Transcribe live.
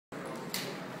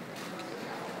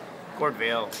Gord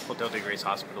Vail, Hotel Dieu Grace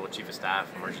Hospital, Chief of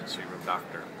Staff, Emergency Room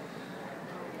Doctor.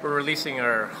 We're releasing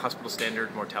our hospital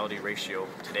standard mortality ratio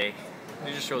today.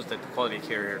 It just shows that the quality of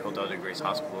care here at Hotel Dieu Grace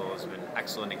Hospital has been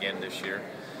excellent again this year.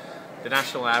 The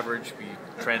national average, we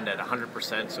trend at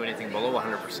 100%, so anything below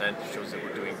 100% shows that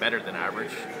we're doing better than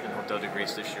average, and Hotel Dieu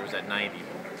Grace this year was at 90.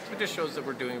 So it just shows that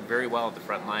we're doing very well at the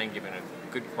front line, giving a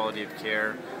good quality of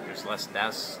care. There's less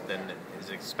deaths than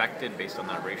is expected based on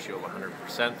that ratio of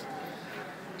 100%.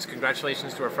 So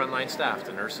congratulations to our frontline staff,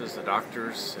 the nurses, the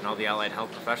doctors, and all the allied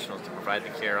health professionals to provide the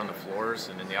care on the floors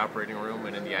and in the operating room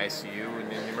and in the ICU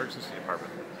and in the emergency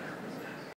department.